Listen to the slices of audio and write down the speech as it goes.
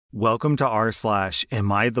Welcome to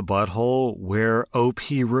Am I the Butthole, where OP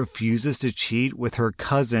refuses to cheat with her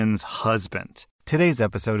cousin's husband. Today's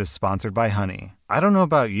episode is sponsored by Honey. I don't know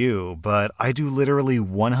about you, but I do literally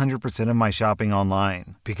 100% of my shopping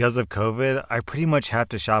online. Because of COVID, I pretty much have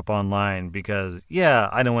to shop online because,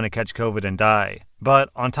 I don't want to catch COVID and die. But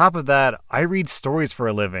on top of that, I read stories for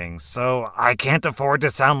a living, so I can't afford to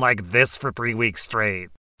sound like this for 3 weeks straight.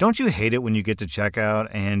 Don't you hate it when you get to checkout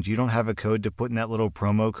and you don't have a code to put in that little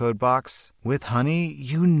promo code box? With Honey,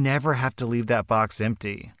 you never have to leave that box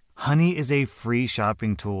empty. Honey is a free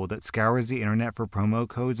shopping tool that scours the internet for promo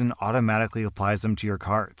codes and automatically applies them to your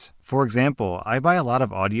cart. For example, I buy a lot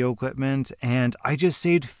of audio equipment and I just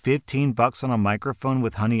saved $15 on a microphone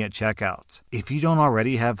with Honey at checkout. If you don't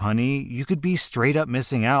already have Honey, you could be straight up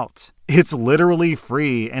missing out. It's literally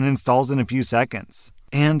free and installs in a few seconds.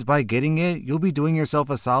 And by getting it, you'll be doing yourself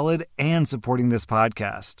a solid and supporting this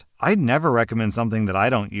podcast. I'd never recommend something that I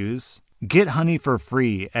don't use. Get Honey for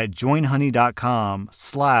free at joinhoney.com/r/.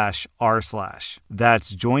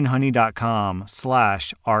 That's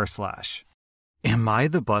joinhoney.com/r/. Am I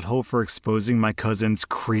the butthole for exposing my cousin's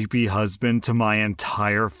creepy husband to my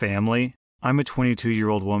entire family? I'm a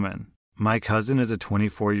 22-year-old woman. My cousin is a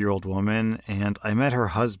 24-year-old woman, and I met her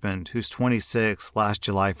husband, who's 26, last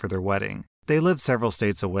July for their wedding. They live several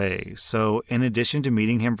states away, so in addition to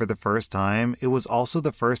meeting him for the first time, it was also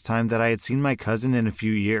the first time that I had seen my cousin in a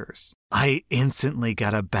few years. I instantly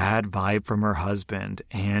got a bad vibe from her husband,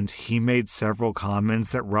 and he made several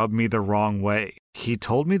comments that rubbed me the wrong way. He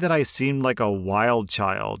told me that I seemed like a wild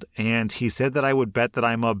child, and he said that I would bet that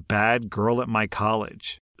I'm a bad girl at my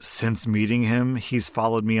college. Since meeting him, he's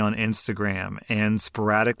followed me on Instagram and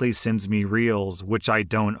sporadically sends me reels, which I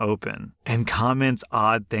don't open, and comments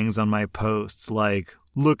odd things on my posts like,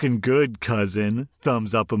 "Looking good, cousin,"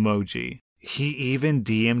 thumbs up emoji. He even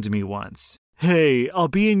DM'd me once, "Hey, I'll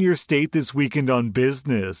be in your state this weekend on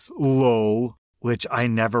business, lol," which I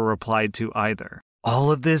never replied to either.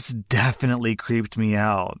 All of this definitely creeped me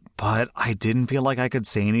out, but I didn't feel like I could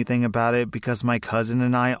say anything about it because my cousin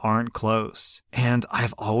and I aren't close. And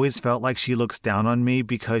I've always felt like she looks down on me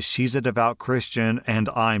because she's a devout Christian and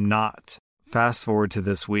I'm not. Fast forward to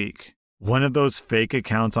this week. One of those fake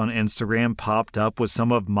accounts on Instagram popped up with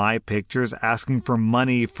some of my pictures asking for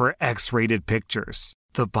money for X-rated pictures.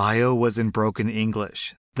 The bio was in broken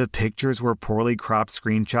English. The pictures were poorly cropped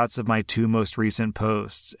screenshots of my 2 most recent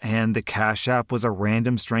posts, and the Cash App was a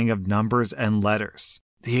random string of numbers and letters.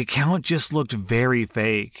 The account just looked very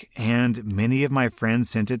fake, and many of my friends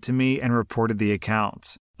sent it to me and reported the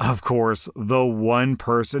account. Of course, the one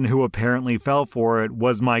person who apparently fell for it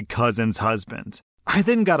was my cousin's husband. I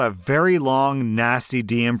then got a very long, nasty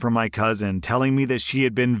DM from my cousin telling me that she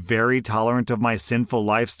had been very tolerant of my sinful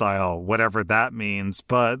lifestyle, whatever that means,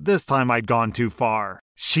 but this time I'd gone too far.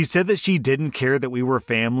 She said that she didn't care that we were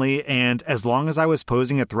family, and as long as I was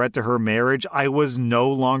posing a threat to her marriage, I was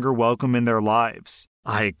no longer welcome in their lives.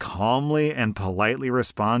 I calmly and politely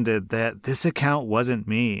responded that this account wasn't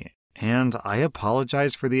me, and I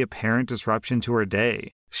apologized for the apparent disruption to her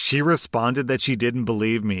day. She responded that she didn't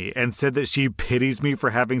believe me and said that she pities me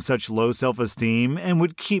for having such low self-esteem and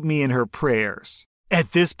would keep me in her prayers.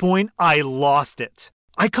 At this point, I lost it.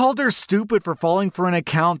 I called her stupid for falling for an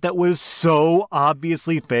account that was so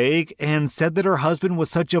obviously fake and said that her husband was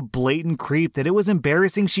such a blatant creep that it was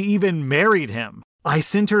embarrassing she even married him. I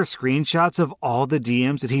sent her screenshots of all the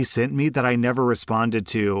DMs that he sent me that I never responded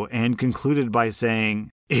to and concluded by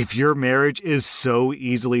saying, "If your marriage is so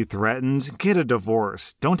easily threatened, get a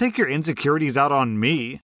divorce. Don't take your insecurities out on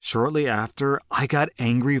me." Shortly after, I got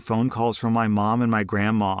angry phone calls from my mom and my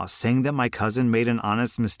grandma saying that my cousin made an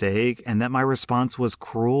honest mistake and that my response was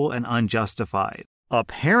cruel and unjustified.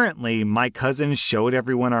 Apparently, my cousin showed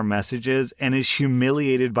everyone our messages and is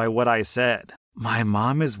humiliated by what I said. My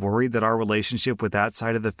mom is worried that our relationship with that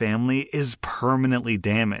side of the family is permanently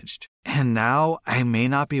damaged. And now I may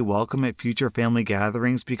not be welcome at future family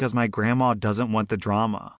gatherings because my grandma doesn't want the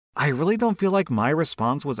drama. I really don't feel like my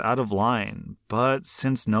response was out of line, but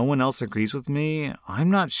since no one else agrees with me,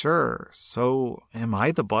 I'm not sure. So, am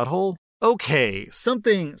I the butthole? Okay,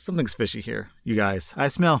 something's fishy here, you guys. I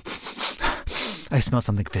smell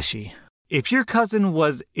something fishy. If your cousin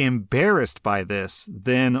was embarrassed by this,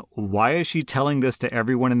 then why is she telling this to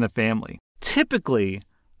everyone in the family? Typically,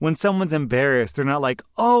 when someone's embarrassed, they're not like,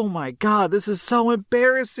 "Oh my God, this is so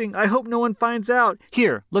embarrassing. I hope no one finds out.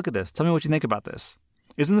 Here, look at this. Tell me what you think about this.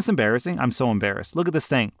 Isn't this embarrassing? I'm so embarrassed. Look at this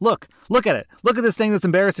thing. Look at it. Look at this thing that's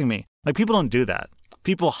embarrassing me." Like, people don't do that.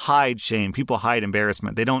 People hide shame. People hide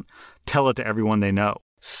embarrassment. They don't tell it to everyone they know.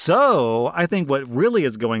 So, I think what really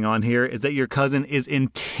is going on here is that your cousin is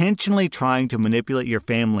intentionally trying to manipulate your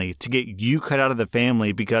family to get you cut out of the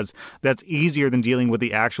family because that's easier than dealing with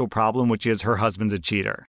the actual problem, which is her husband's a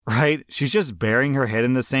cheater, right? She's just burying her head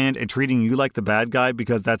in the sand and treating you like the bad guy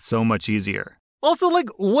because that's so much easier. Also,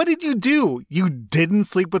 what did you do? You didn't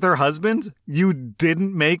sleep with her husband? You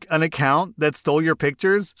didn't make an account that stole your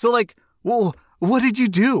pictures? So, well, what did you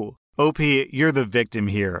do? OP, you're the victim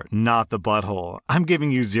here, not the butthole. I'm giving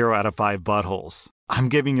you 0 out of 5 buttholes. I'm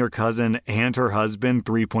giving your cousin and her husband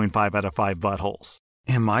 3.5 out of 5 buttholes.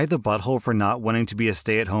 Am I the butthole for not wanting to be a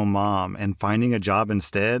stay-at-home mom and finding a job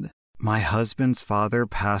instead? My husband's father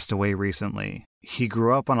passed away recently. He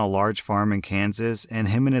grew up on a large farm in Kansas, and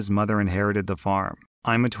him and his mother inherited the farm.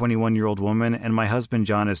 I'm a 21-year-old woman, and my husband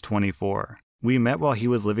John is 24. We met while he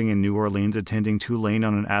was living in New Orleans attending Tulane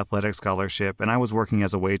on an athletic scholarship, and I was working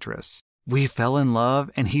as a waitress. We fell in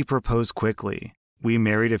love, and he proposed quickly. We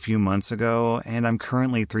married a few months ago, and I'm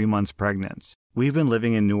currently 3 months pregnant. We've been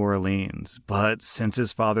living in New Orleans, but since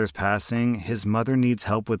his father's passing, his mother needs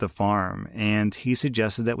help with the farm, and he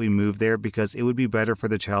suggested that we move there because it would be better for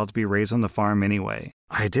the child to be raised on the farm anyway.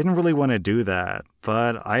 I didn't really want to do that,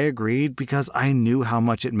 but I agreed because I knew how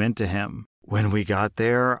much it meant to him. When we got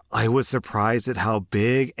there, I was surprised at how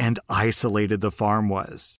big and isolated the farm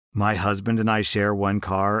was. My husband and I share one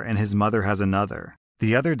car, and his mother has another.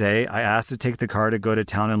 The other day, I asked to take the car to go to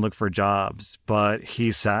town and look for jobs, but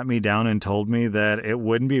he sat me down and told me that it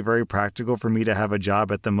wouldn't be very practical for me to have a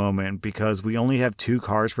job at the moment because we only have 2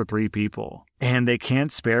 cars for 3 people. And they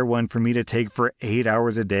can't spare one for me to take for 8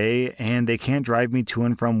 hours a day, and they can't drive me to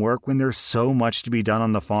and from work when there's so much to be done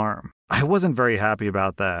on the farm. I wasn't very happy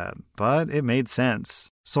about that, but it made sense.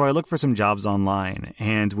 So I looked for some jobs online,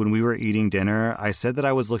 and when we were eating dinner, I said that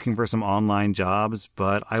I was looking for some online jobs,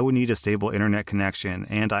 but I would need a stable internet connection,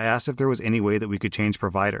 and I asked if there was any way that we could change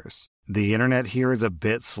providers. The internet here is a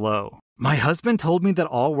bit slow. My husband told me that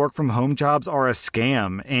all work-from-home jobs are a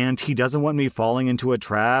scam, and he doesn't want me falling into a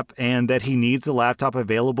trap, and that he needs a laptop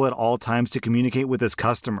available at all times to communicate with his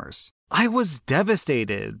customers. I was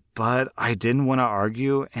devastated, but I didn't want to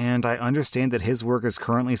argue, and I understand that his work is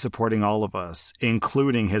currently supporting all of us,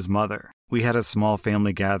 including his mother. We had a small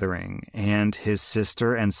family gathering, and his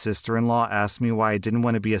sister and sister-in-law asked me why I didn't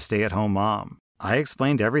want to be a stay-at-home mom. I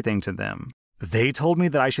explained everything to them. They told me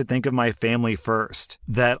that I should think of my family first,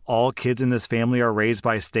 that all kids in this family are raised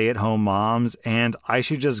by stay-at-home moms, and I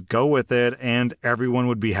should just go with it and everyone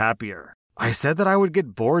would be happier. I said that I would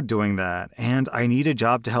get bored doing that, and I need a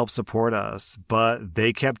job to help support us, but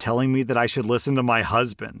they kept telling me that I should listen to my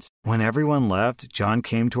husband. When everyone left, John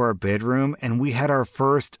came to our bedroom, and we had our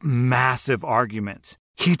first massive argument.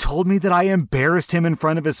 He told me that I embarrassed him in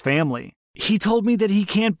front of his family. He told me that he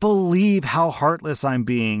can't believe how heartless I'm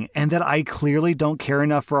being, and that I clearly don't care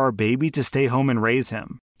enough for our baby to stay home and raise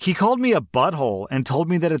him. He called me a butthole and told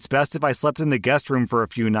me that it's best if I slept in the guest room for a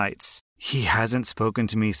few nights. He hasn't spoken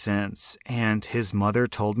to me since, and his mother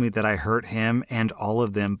told me that I hurt him and all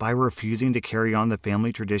of them by refusing to carry on the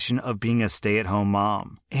family tradition of being a stay-at-home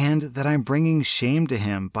mom, and that I'm bringing shame to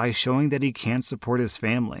him by showing that he can't support his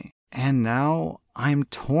family. And now I'm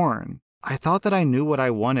torn. I thought that I knew what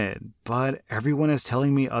I wanted, but everyone is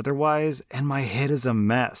telling me otherwise, and my head is a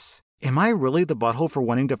mess. Am I really the butthole for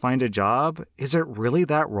wanting to find a job? Is it really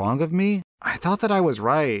that wrong of me? I thought that I was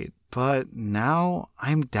right, but now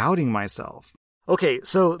I'm doubting myself. Okay,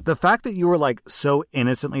 so the fact that you were so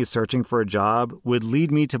innocently searching for a job would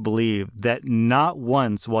lead me to believe that not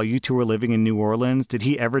once while you two were living in New Orleans did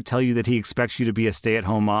he ever tell you that he expects you to be a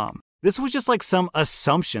stay-at-home mom. This was just some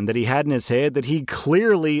assumption that he had in his head that he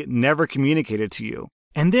clearly never communicated to you.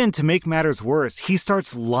 And then, to make matters worse, he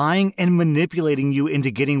starts lying and manipulating you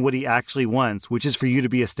into getting what he actually wants, which is for you to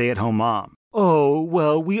be a stay-at-home mom. Oh,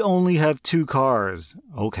 well, we only have 2 cars.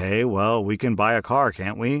 Okay, well, we can buy a car,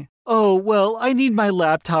 can't we? Oh, well, I need my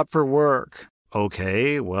laptop for work.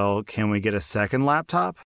 Okay, well, can we get a second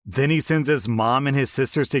laptop? Then he sends his mom and his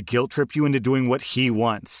sisters to guilt trip you into doing what he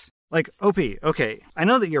wants. OP, okay, I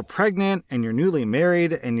know that you're pregnant and you're newly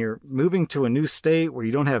married and you're moving to a new state where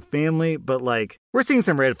you don't have family, but we're seeing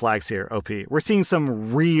some red flags here, OP. We're seeing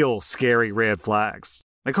some real scary red flags.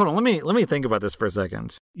 Hold on, let me think about this for a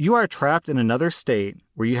second. You are trapped in another state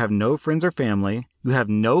where you have no friends or family, you have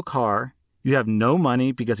no car, you have no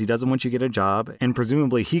money because he doesn't want you to get a job, and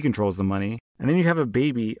presumably he controls the money, and then you have a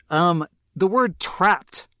baby. The word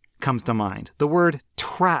trapped comes to mind. The word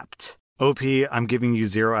trapped. OP, I'm giving you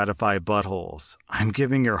 0 out of 5 buttholes. I'm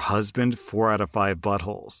giving your husband 4 out of 5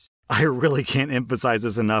 buttholes. I really can't emphasize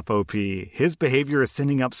this enough, OP. His behavior is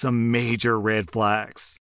sending up some major red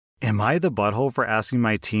flags. Am I the butthole for asking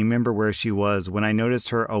my team member where she was when I noticed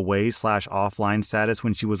her away/offline status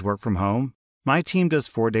when she was work from home? My team does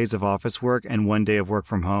 4 days of office work and 1 day of work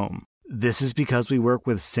from home. This is because we work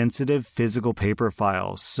with sensitive physical paper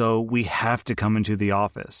files, so we have to come into the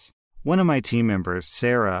office. One of my team members,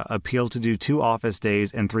 Sarah, appealed to do 2 office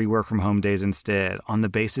days and 3 work from home days instead on the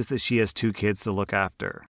basis that she has 2 kids to look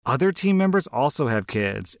after. Other team members also have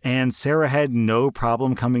kids, and Sarah had no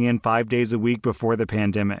problem coming in 5 days a week before the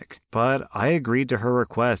pandemic. But I agreed to her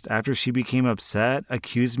request after she became upset,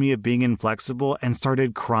 accused me of being inflexible, and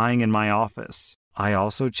started crying in my office. I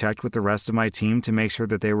also checked with the rest of my team to make sure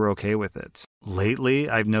that they were okay with it. Lately,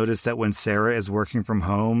 I've noticed that when Sarah is working from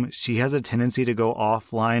home, she has a tendency to go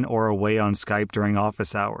offline or away on Skype during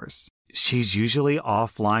office hours. She's usually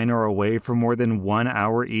offline or away for more than 1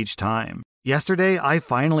 hour each time. Yesterday, I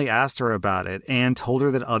finally asked her about it and told her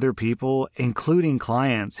that other people, including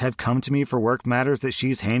clients, have come to me for work matters that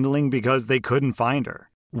she's handling because they couldn't find her.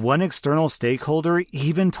 One external stakeholder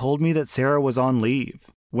even told me that Sarah was on leave.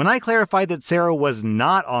 When I clarified that Sarah was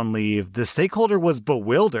not on leave, the stakeholder was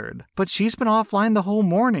bewildered, but she's been offline the whole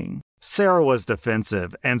morning. Sarah was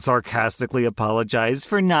defensive and sarcastically apologized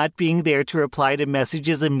for not being there to reply to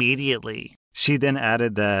messages immediately. She then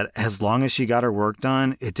added that as long as she got her work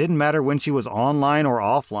done, it didn't matter when she was online or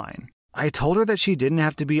offline. I told her that she didn't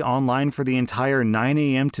have to be online for the entire 9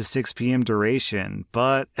 a.m. to 6 p.m. duration,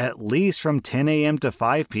 but at least from 10 a.m. to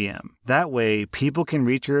 5 p.m. That way, people can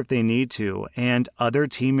reach her if they need to, and other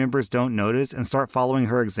team members don't notice and start following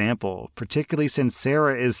her example, particularly since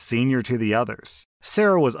Sarah is senior to the others.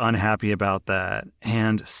 Sarah was unhappy about that,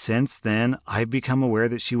 and since then, I've become aware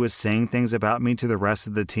that she was saying things about me to the rest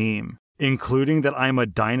of the team, including that I'm a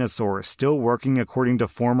dinosaur still working according to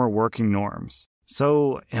former working norms.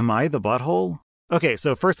 So, am I the butthole? Okay,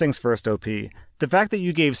 so first things first, OP. The fact that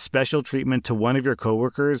you gave special treatment to one of your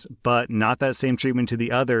coworkers, but not that same treatment to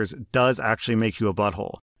the others, does actually make you a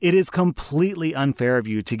butthole. It is completely unfair of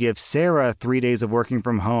you to give Sarah 3 days of working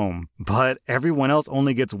from home, but everyone else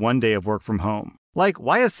only gets 1 day of work from home. Like,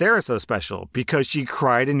 why is Sarah so special? Because she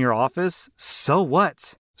cried in your office? So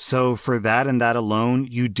what? So for that and that alone,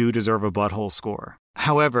 you do deserve a butthole score.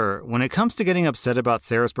 However, when it comes to getting upset about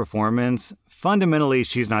Sarah's performance, fundamentally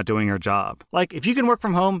she's not doing her job. Like, if you can work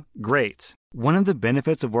from home, great. One of the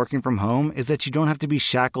benefits of working from home is that you don't have to be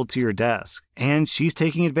shackled to your desk, and she's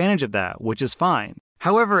taking advantage of that, which is fine.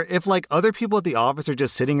 However, if other people at the office are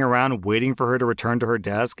just sitting around waiting for her to return to her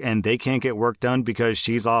desk and they can't get work done because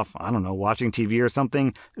she's off, watching TV or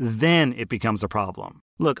something, then it becomes a problem.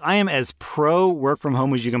 Look, I am as pro work from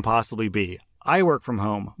home as you can possibly be. I work from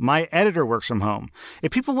home. My editor works from home.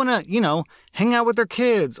 If people want to, hang out with their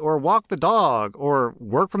kids or walk the dog or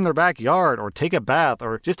work from their backyard or take a bath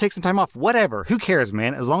or just take some time off, whatever, who cares,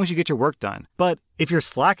 man, as long as you get your work done. But if you're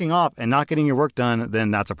slacking off and not getting your work done,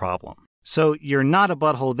 then that's a problem. So you're not a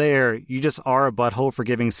butthole there, you just are a butthole for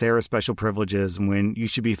giving Sarah special privileges when you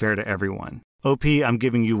should be fair to everyone. OP, I'm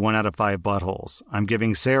giving you 1 out of 5 buttholes. I'm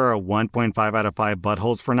giving Sarah 1.5 out of 5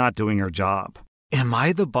 buttholes for not doing her job. Am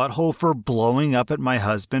I the butthole for blowing up at my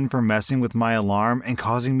husband for messing with my alarm and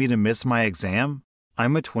causing me to miss my exam?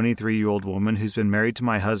 I'm a 23-year-old woman who's been married to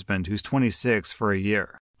my husband, who's 26, for a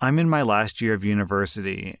year. I'm in my last year of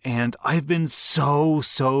university, and I've been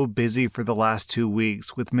so busy for the last 2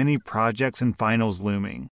 weeks with many projects and finals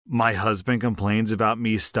looming. My husband complains about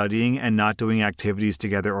me studying and not doing activities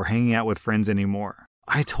together or hanging out with friends anymore.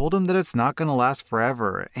 I told him that it's not going to last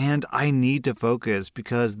forever, and I need to focus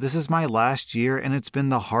because this is my last year and it's been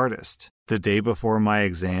the hardest. The day before my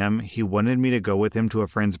exam, he wanted me to go with him to a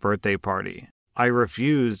friend's birthday party. I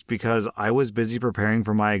refused because I was busy preparing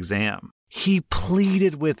for my exam. He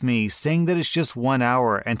pleaded with me, saying that it's just 1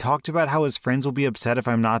 hour, and talked about how his friends will be upset if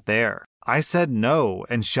I'm not there. I said no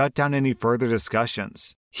and shut down any further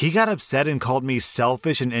discussions. He got upset and called me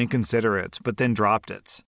selfish and inconsiderate, but then dropped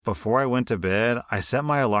it. Before I went to bed, I set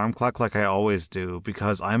my alarm clock like I always do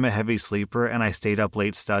because I'm a heavy sleeper and I stayed up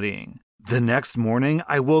late studying. The next morning,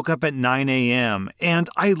 I woke up at 9 a.m. and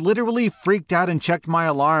I literally freaked out and checked my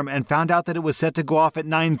alarm and found out that it was set to go off at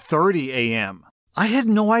 9:30 a.m. I had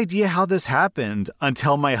no idea how this happened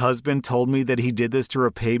until my husband told me that he did this to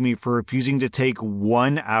repay me for refusing to take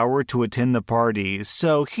 1 hour to attend the party,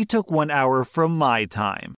 so he took 1 hour from my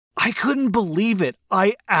time. I couldn't believe it.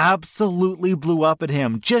 I absolutely blew up at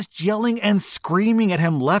him, just yelling and screaming at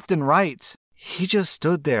him left and right. He just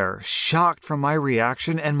stood there, shocked from my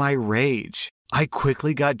reaction and my rage. I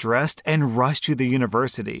quickly got dressed and rushed to the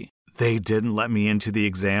university. They didn't let me into the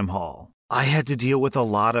exam hall. I had to deal with a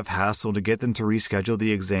lot of hassle to get them to reschedule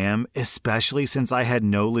the exam, especially since I had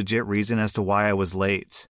no legit reason as to why I was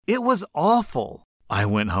late. It was awful. I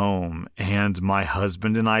went home, and my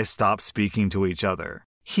husband and I stopped speaking to each other.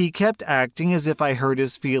 He kept acting as if I hurt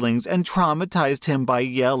his feelings and traumatized him by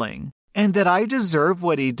yelling, and that I deserve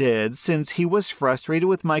what he did since he was frustrated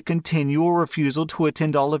with my continual refusal to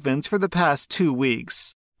attend all events for the past 2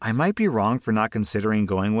 weeks. I might be wrong for not considering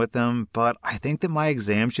going with him, but I think that my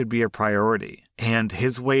exam should be a priority, and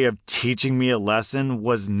his way of teaching me a lesson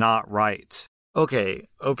was not right. Okay,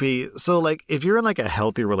 OP, so if you're in a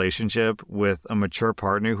healthy relationship with a mature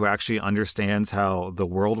partner who actually understands how the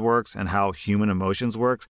world works and how human emotions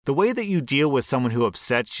work, the way that you deal with someone who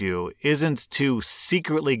upsets you isn't to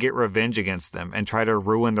secretly get revenge against them and try to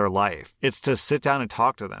ruin their life. It's to sit down and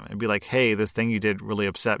talk to them and be like, hey, this thing you did really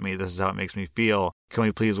upset me. This is how it makes me feel. Can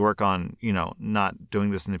we please work on, not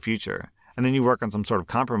doing this in the future? And then you work on some sort of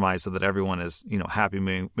compromise so that everyone is, happy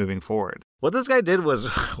moving forward. What this guy did was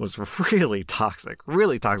really toxic,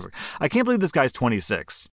 really toxic. I can't believe this guy's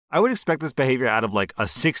 26. I would expect this behavior out of a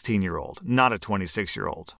 16-year-old, not a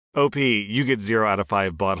 26-year-old. OP, you get 0 out of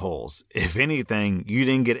 5 buttholes. If anything, you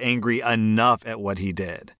didn't get angry enough at what he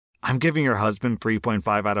did. I'm giving your husband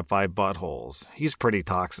 3.5 out of 5 buttholes. He's pretty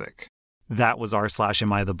toxic. That was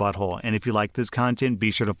r/AmITheA Butthole. And if you like this content,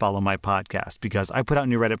 be sure to follow my podcast because I put out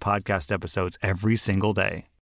new Reddit podcast episodes every single day.